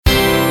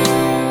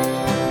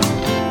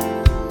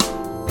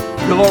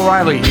Bill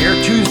O'Reilly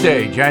here,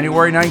 Tuesday,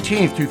 January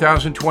 19th,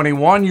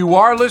 2021. You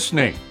are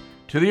listening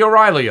to the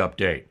O'Reilly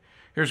Update.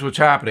 Here's what's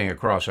happening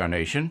across our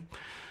nation.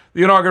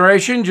 The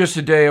inauguration just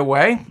a day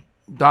away.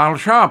 Donald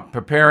Trump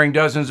preparing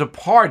dozens of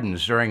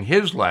pardons during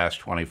his last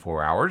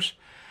 24 hours.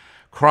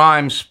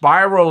 Crime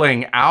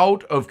spiraling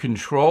out of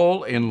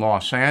control in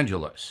Los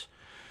Angeles.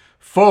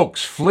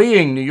 Folks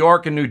fleeing New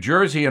York and New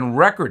Jersey in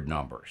record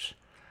numbers.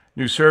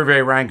 New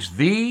survey ranks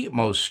the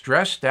most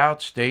stressed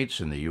out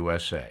states in the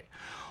USA.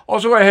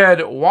 Also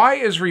ahead, why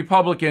is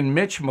Republican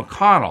Mitch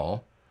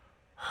McConnell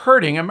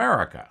hurting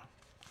America?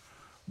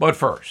 But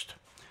first,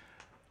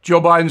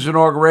 Joe Biden's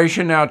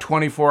inauguration now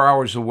 24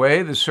 hours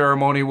away. The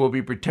ceremony will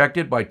be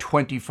protected by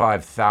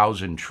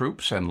 25,000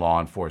 troops and law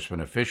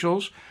enforcement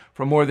officials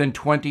from more than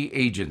 20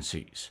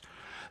 agencies.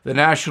 The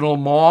National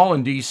Mall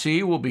in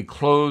D.C. will be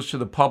closed to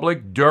the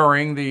public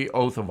during the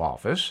oath of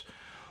office.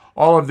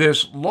 All of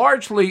this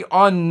largely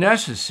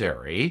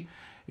unnecessary.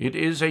 It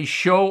is a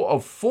show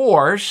of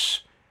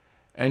force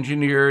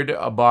engineered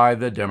by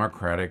the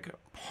Democratic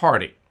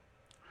Party.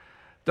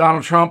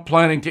 Donald Trump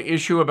planning to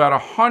issue about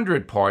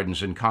 100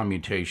 pardons and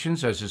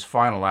commutations as his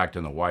final act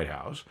in the White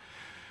House,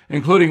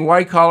 including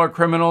white-collar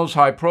criminals,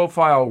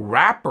 high-profile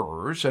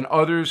rappers, and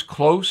others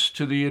close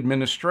to the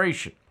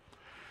administration.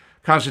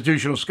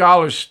 Constitutional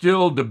scholars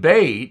still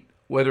debate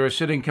whether a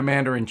sitting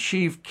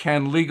commander-in-chief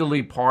can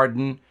legally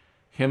pardon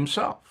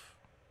himself.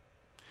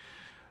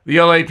 The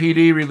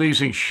LAPD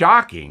releasing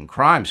shocking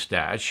crime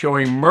stats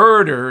showing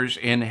murders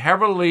in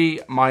heavily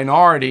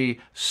minority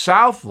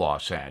South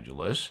Los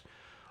Angeles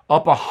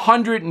up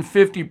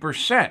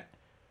 150%,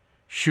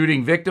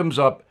 shooting victims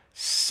up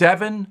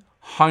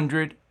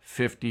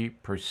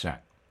 750%.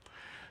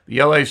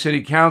 The LA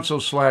City Council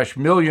slashed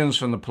millions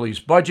from the police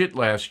budget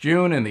last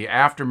June in the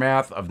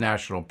aftermath of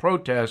national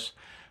protests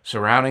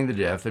surrounding the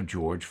death of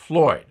George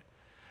Floyd.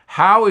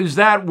 How is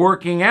that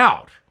working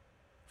out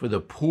for the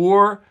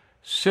poor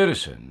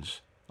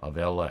citizens of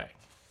LA?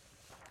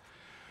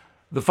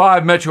 The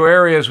 5 metro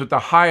areas with the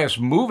highest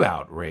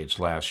move-out rates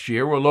last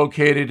year were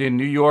located in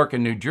New York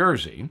and New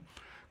Jersey.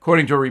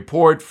 According to a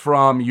report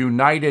from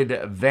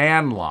United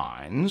Van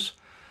Lines,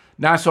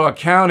 Nassau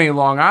County,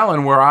 Long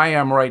Island, where I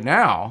am right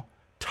now,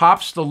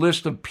 tops the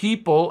list of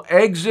people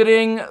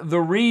exiting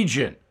the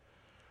region.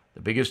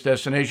 The biggest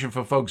destination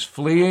for folks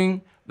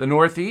fleeing the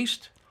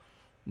Northeast,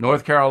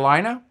 North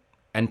Carolina,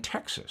 and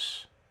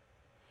Texas.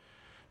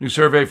 New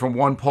survey from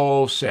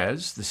OnePoll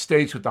says the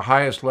states with the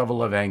highest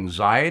level of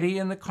anxiety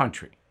in the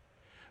country.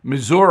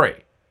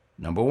 Missouri,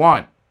 number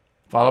 1,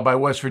 followed by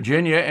West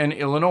Virginia and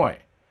Illinois.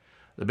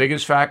 The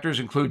biggest factors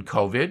include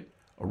COVID,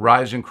 a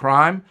rise in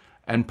crime,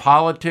 and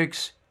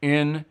politics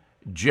in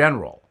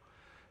general.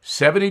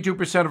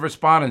 72% of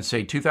respondents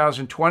say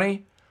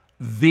 2020,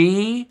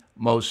 the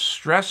most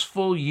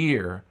stressful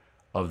year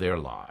of their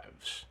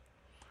lives.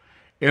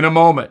 In a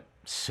moment,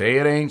 say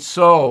it ain't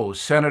so,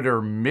 Senator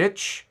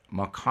Mitch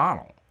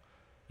McConnell.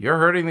 You're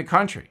hurting the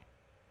country.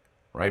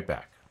 Right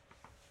back.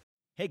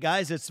 Hey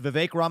guys, it's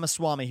Vivek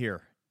Ramaswamy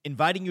here,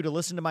 inviting you to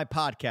listen to my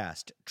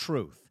podcast,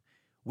 Truth.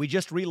 We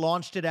just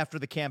relaunched it after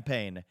the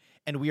campaign,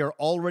 and we are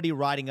already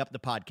riding up the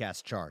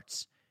podcast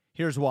charts.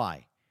 Here's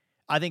why.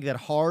 I think that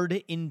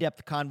hard,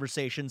 in-depth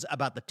conversations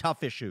about the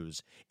tough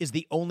issues is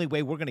the only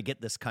way we're going to get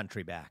this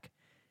country back.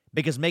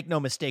 Because make no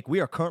mistake, we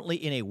are currently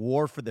in a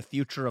war for the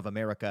future of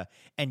America,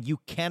 and you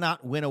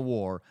cannot win a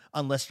war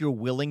unless you're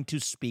willing to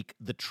speak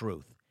the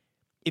truth.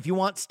 If you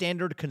want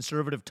standard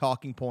conservative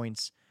talking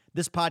points,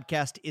 this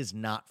podcast is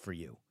not for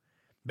you.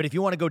 But if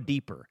you want to go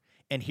deeper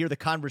and hear the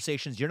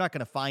conversations you're not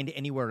going to find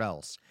anywhere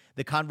else,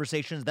 the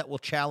conversations that will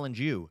challenge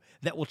you,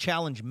 that will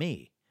challenge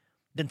me,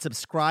 then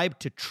subscribe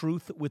to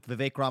Truth with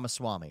Vivek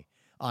Ramaswamy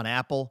on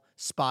Apple,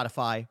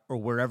 Spotify, or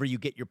wherever you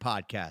get your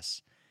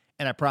podcasts.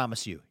 And I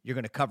promise you, you're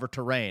going to cover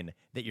terrain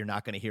that you're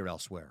not going to hear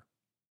elsewhere.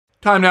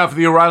 Time now for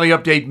the O'Reilly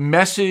Update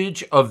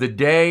message of the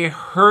day,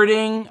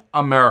 hurting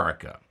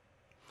America.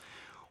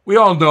 We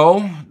all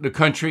know the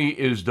country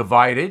is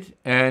divided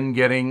and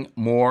getting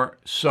more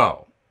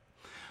so.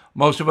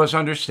 Most of us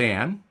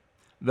understand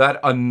that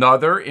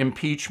another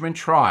impeachment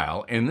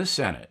trial in the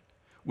Senate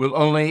will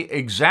only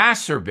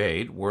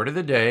exacerbate, word of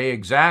the day,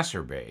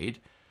 exacerbate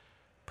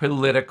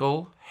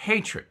political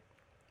hatred.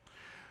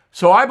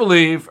 So I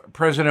believe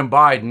President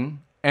Biden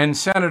and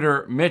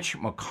Senator Mitch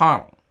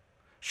McConnell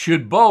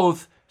should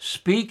both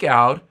speak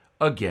out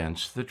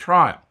against the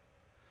trial.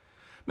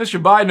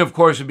 Mr. Biden, of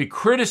course, would be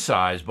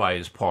criticized by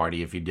his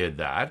party if he did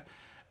that,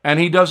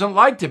 and he doesn't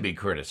like to be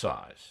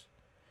criticized.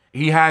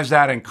 He has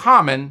that in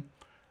common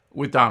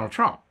with Donald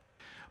Trump.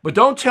 But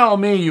don't tell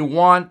me you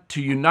want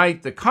to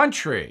unite the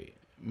country,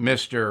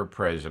 Mr.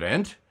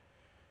 President,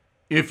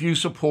 if you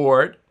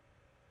support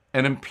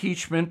an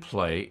impeachment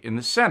play in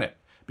the Senate,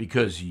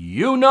 because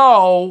you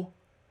know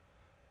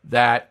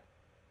that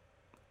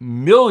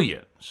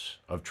millions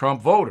of Trump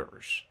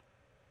voters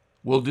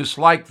will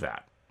dislike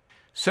that.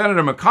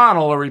 Senator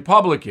McConnell, a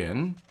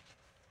Republican,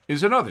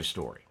 is another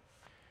story.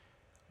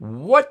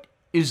 What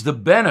is the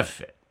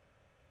benefit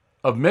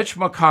of Mitch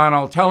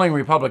McConnell telling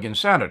Republican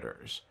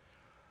senators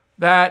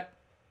that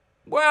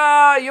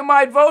well, you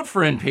might vote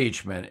for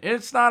impeachment.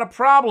 It's not a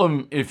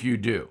problem if you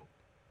do.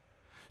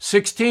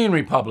 16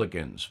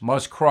 Republicans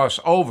must cross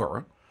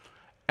over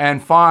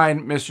and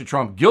find Mr.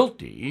 Trump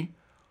guilty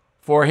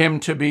for him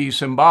to be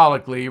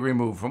symbolically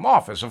removed from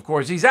office. Of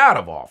course, he's out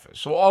of office,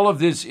 so all of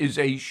this is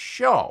a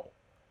show.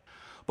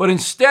 But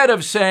instead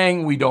of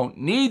saying we don't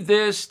need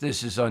this,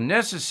 this is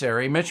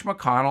unnecessary, Mitch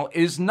McConnell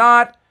is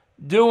not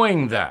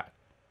doing that.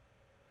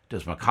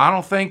 Does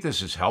McConnell think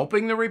this is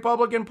helping the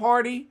Republican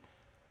Party?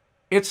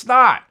 It's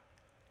not.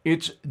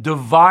 It's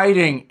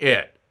dividing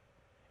it.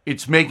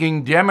 It's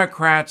making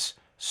Democrats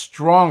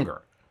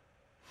stronger.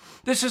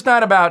 This is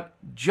not about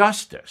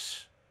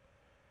justice.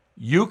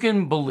 You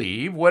can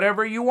believe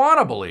whatever you want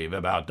to believe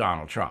about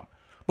Donald Trump,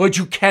 but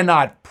you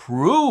cannot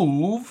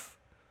prove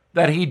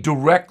that he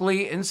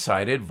directly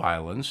incited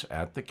violence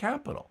at the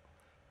Capitol.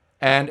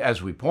 And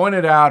as we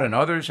pointed out, and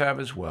others have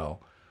as well,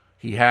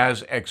 he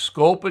has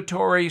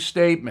exculpatory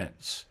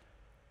statements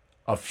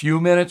a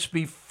few minutes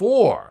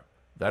before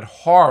that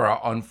horror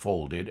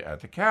unfolded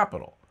at the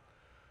Capitol.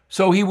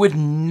 So he would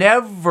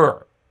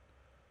never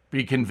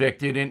be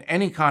convicted in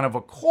any kind of a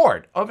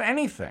court of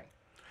anything.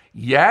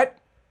 Yet,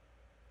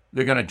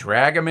 they're going to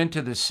drag him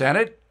into the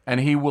Senate, and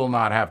he will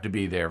not have to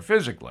be there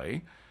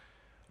physically,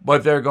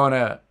 but they're going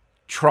to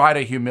try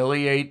to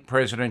humiliate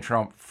President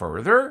Trump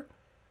further?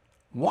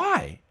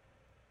 Why?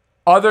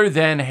 Other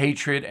than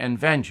hatred and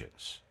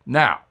vengeance.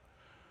 Now,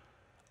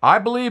 I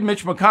believe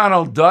Mitch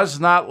McConnell does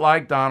not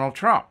like Donald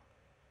Trump.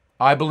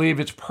 I believe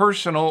it's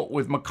personal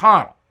with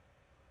McConnell.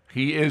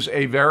 He is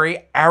a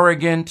very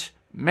arrogant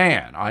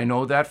man. I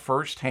know that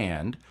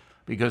firsthand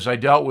because I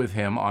dealt with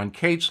him on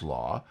Kate's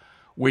Law,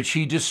 which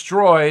he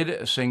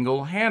destroyed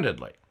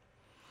single-handedly.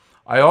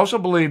 I also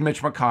believe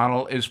Mitch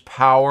McConnell is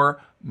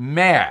power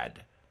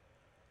mad.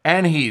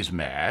 And he's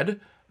mad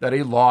that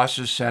he lost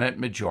his Senate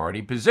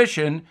majority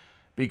position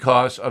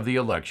because of the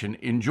election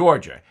in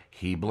Georgia.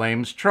 He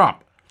blames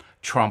Trump.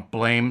 Trump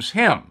blames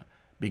him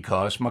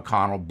because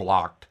McConnell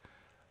blocked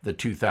the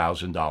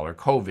 $2,000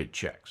 COVID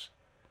checks.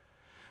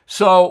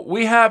 So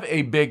we have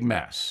a big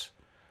mess.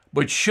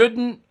 But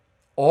shouldn't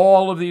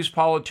all of these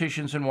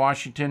politicians in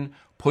Washington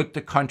put the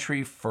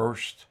country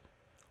first?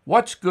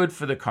 What's good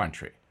for the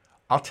country?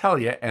 I'll tell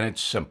you, and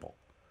it's simple.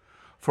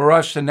 For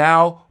us to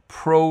now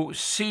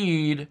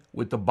proceed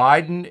with the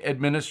Biden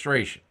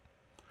administration,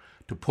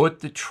 to put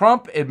the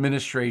Trump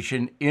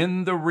administration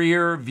in the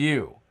rear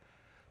view,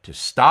 to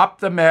stop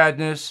the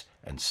madness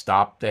and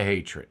stop the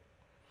hatred.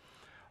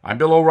 I'm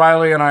Bill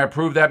O'Reilly, and I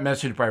approve that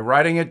message by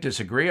writing it.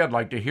 Disagree? I'd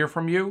like to hear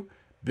from you.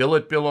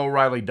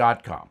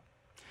 Bill@BillO'Reilly.com.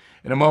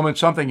 In a moment,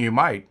 something you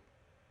might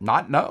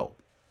not know.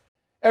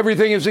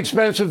 Everything is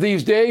expensive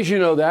these days, you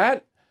know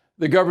that.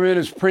 The government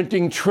is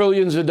printing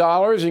trillions of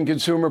dollars and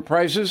consumer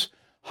prices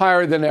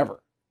higher than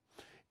ever.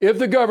 If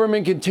the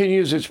government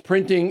continues its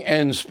printing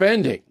and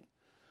spending,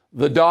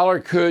 the dollar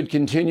could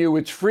continue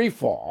its free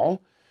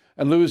fall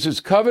and lose its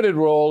coveted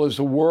role as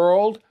the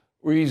world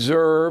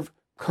reserve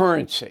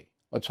currency.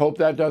 Let's hope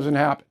that doesn't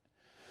happen.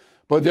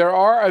 But there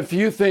are a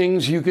few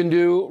things you can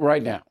do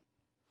right now.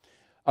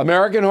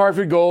 American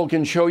Hartford Gold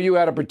can show you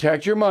how to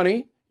protect your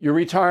money, your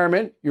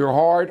retirement, your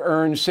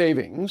hard-earned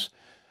savings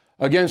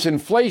against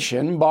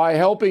inflation by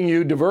helping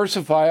you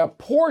diversify a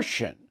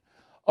portion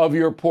of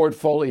your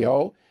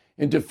portfolio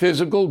into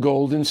physical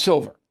gold and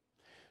silver.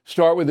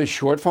 Start with a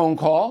short phone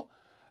call,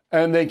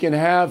 and they can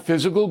have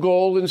physical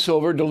gold and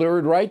silver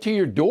delivered right to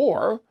your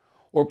door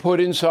or put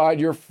inside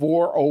your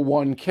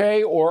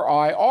 401k or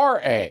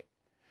IRA.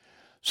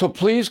 So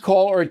please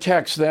call or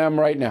text them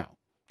right now.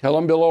 Tell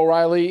them Bill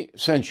O'Reilly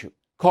sent you.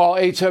 Call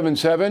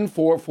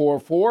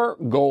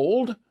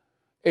 877-444-GOLD,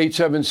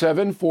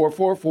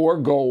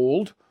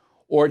 877-444-GOLD,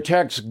 or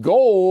text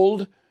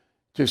GOLD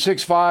to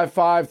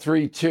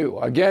 65532.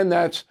 Again,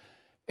 that's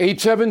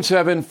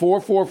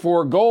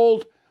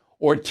 877-444-GOLD,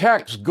 or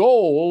text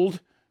GOLD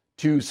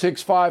to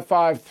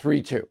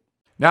 65532.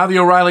 Now the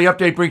O'Reilly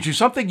Update brings you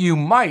something you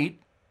might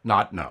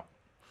not know.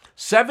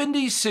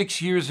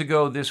 76 years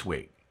ago this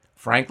week,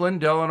 Franklin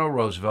Delano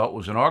Roosevelt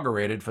was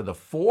inaugurated for the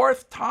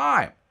fourth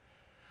time.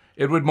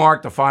 It would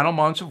mark the final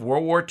months of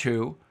World War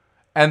II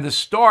and the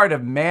start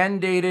of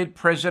mandated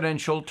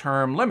presidential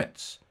term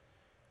limits.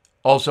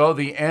 Also,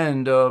 the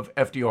end of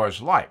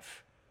FDR's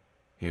life.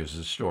 Here's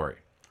the story.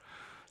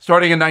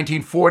 Starting in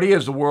 1940,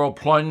 as the world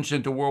plunged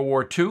into World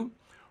War II,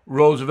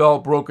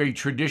 Roosevelt broke a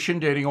tradition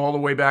dating all the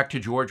way back to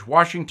George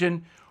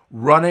Washington,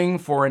 running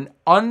for an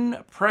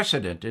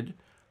unprecedented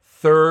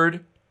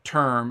third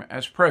term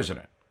as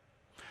president.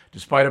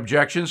 Despite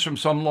objections from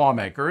some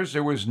lawmakers,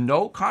 there was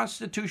no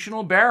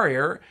constitutional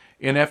barrier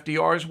in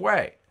FDR's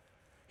way.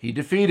 He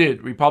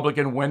defeated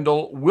Republican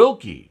Wendell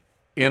Willkie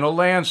in a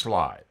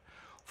landslide,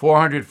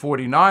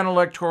 449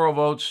 electoral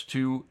votes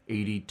to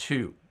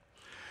 82.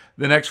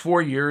 The next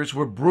 4 years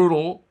were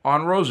brutal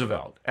on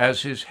Roosevelt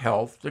as his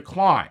health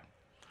declined.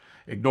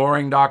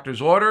 Ignoring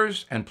doctor's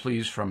orders and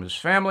pleas from his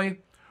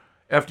family,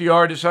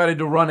 FDR decided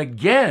to run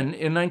again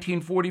in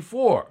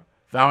 1944,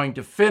 vowing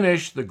to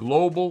finish the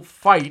global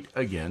fight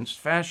against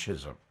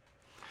fascism.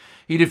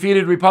 He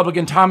defeated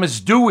Republican Thomas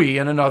Dewey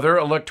in another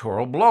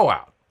electoral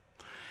blowout.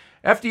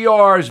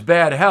 FDR's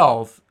bad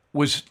health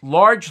was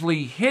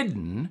largely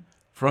hidden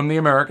from the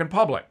American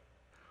public.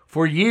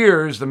 For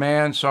years, the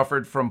man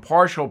suffered from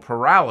partial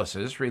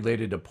paralysis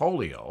related to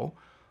polio,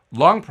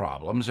 lung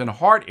problems, and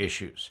heart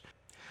issues.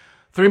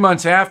 3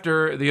 months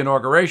after the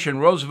inauguration,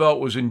 Roosevelt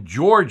was in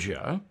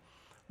Georgia,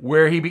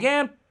 where he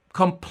began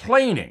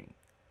complaining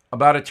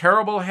about a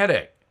terrible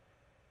headache.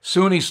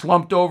 Soon he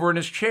slumped over in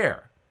his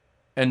chair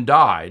and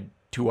died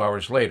 2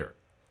 hours later.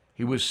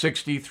 He was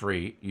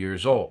 63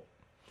 years old.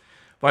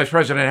 Vice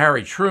President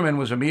Harry Truman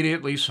was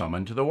immediately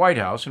summoned to the White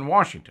House in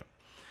Washington.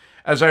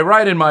 As I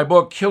write in my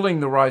book,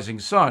 Killing the Rising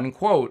Sun,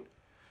 quote,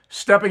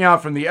 stepping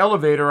out from the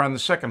elevator on the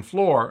second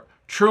floor,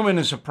 Truman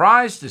is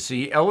surprised to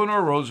see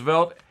Eleanor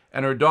Roosevelt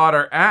and her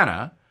daughter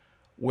Anna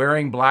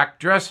wearing black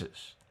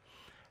dresses.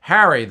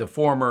 Harry, the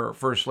former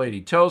First Lady,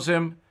 tells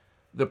him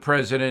the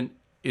president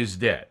is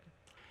dead.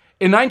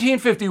 In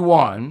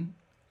 1951,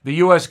 the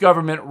U.S.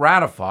 government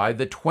ratified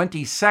the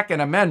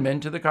 22nd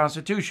Amendment to the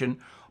Constitution,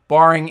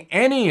 barring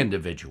any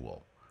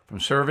individual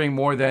from serving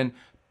more than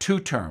 2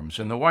 terms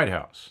in the White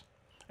House.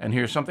 And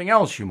here's something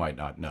else you might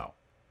not know.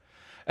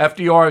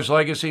 FDR's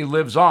legacy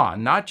lives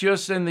on, not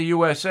just in the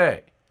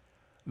USA.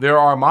 There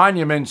are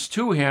monuments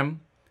to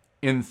him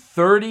in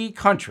 30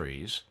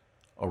 countries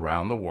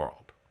around the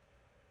world.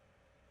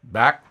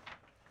 Back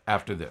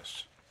after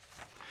this.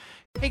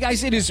 Hey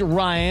guys, it is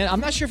Ryan. I'm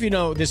not sure if you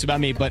know this about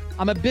me, but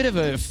I'm a bit of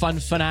a fun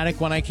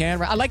fanatic when I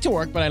can. I like to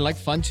work, but I like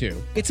fun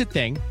too. It's a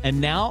thing. And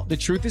now the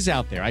truth is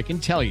out there. I can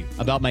tell you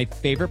about my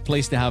favorite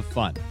place to have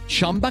fun.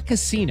 Chumba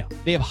Casino.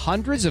 They have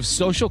hundreds of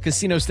social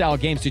casino style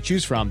games to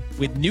choose from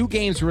with new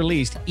games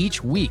released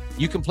each week.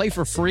 You can play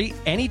for free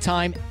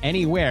anytime,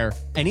 anywhere.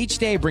 And each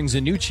day brings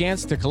a new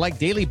chance to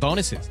collect daily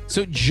bonuses.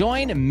 So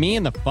join me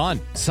in the fun.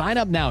 Sign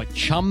up now at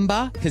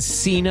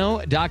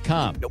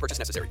ChumbaCasino.com. No purchase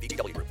necessary.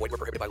 VGW Group. Void where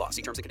prohibited by law.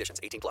 See terms and conditions.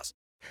 18+.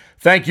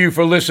 Thank you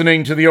for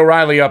listening to the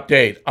O'Reilly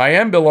Update. I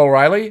am Bill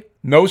O'Reilly.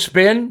 No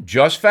spin,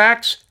 just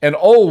facts, and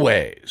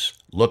always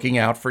looking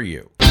out for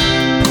you.